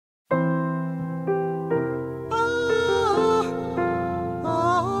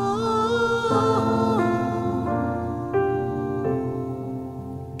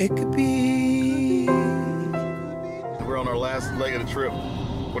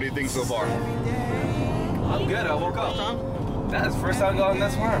do you think so far? I'm good. I woke up. That's the first time going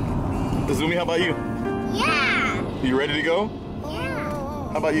this far. Kazumi, how about you? Yeah. You ready to go? Yeah.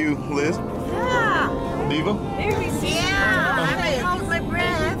 How about you, Liz? Yeah. Diva? Yeah. I can hold my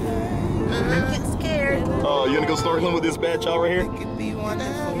breath. I get scared. Oh, you gonna go snorkeling with this bad child right here? Are we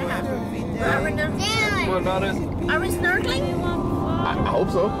snorkeling? What about it? Are we snorkeling? I hope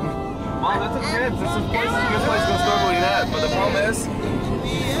so. Mom, that's a good. This is a good place to go snorkeling at. But the problem is,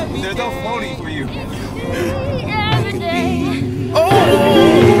 there's no floating for you. Every day. Oh!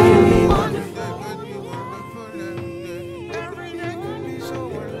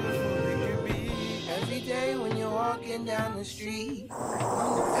 Down the street.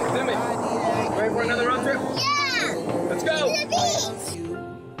 Timmy, ready for another road trip? Yeah. Let's go. To the beach.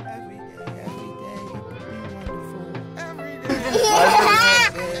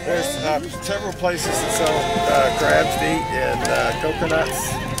 There's several places that sell crabs to eat and coconuts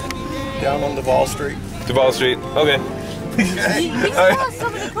down on Duval Street. Duval Street. Okay. You saw so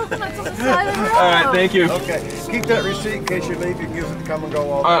many coconuts on the side of the road. All right. Thank you. Okay, keep that receipt in case you leave. You can use it to come and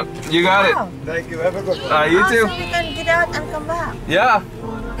go all day. You got it. Thank you. Have a good one. You too. So we can get out and come back. Yeah.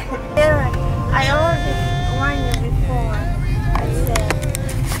 Darren, I already warned you before. I said,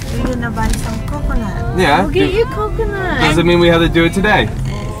 we're gonna buy some coconut. Yeah. We'll get you coconut. Does it mean we have to do it today?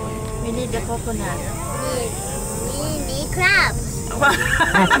 We need the coconut. We need crabs.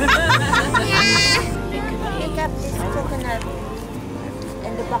 Pick up this coconut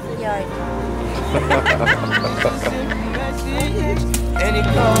in the backyard. And it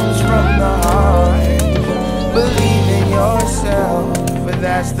comes from the heart. Believe in yourself, but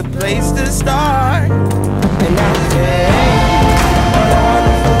that's the place to start. And I say, what a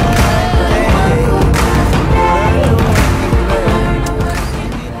wonderful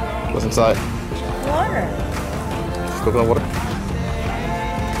day. What's inside? Water. Coconut water?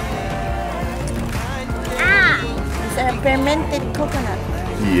 It's a fermented coconut.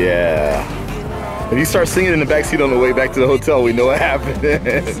 Yeah. If you start singing in the backseat on the way back to the hotel, we know what happened.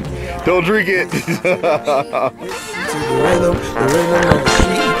 Don't drink it. To the rhythm of the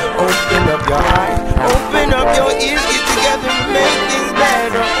street. Open up your eyes, open up your ears, get together and make things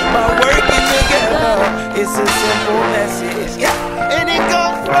better. By working together, it's a simple message, yeah. And it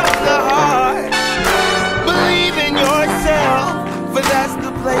comes from the heart. Believe in yourself, for that's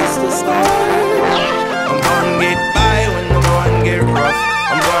the place to start. I'm gonna get by when the going get rough.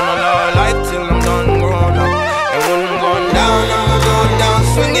 I'm gonna love life till I'm done growing up. And when I'm going down, I'ma go down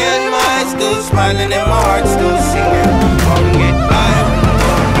swinging. My eyes still smiling and my heart still singing. I'm gonna get by when the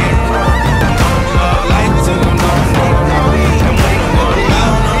going get rough. I'm gonna love life till I'm done growing up. And when I'm going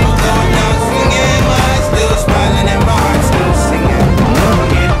down, I'ma go down swinging. My eyes still smiling and my heart still singing. I'm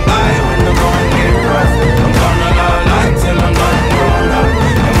gonna get by when the going get rough. I'm gonna love life till I'm done growing up.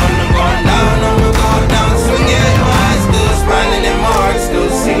 And when I'm going down, I'ma go down swinging. My eyes still smiling and my heart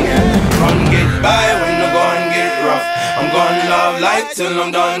still singing. Gonna get by when the going get rough. I'm gonna love life till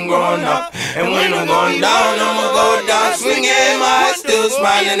I'm done growing up. And when I'm going down, I'ma go down swinging. My eyes still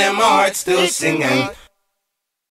smiling and my heart still singing.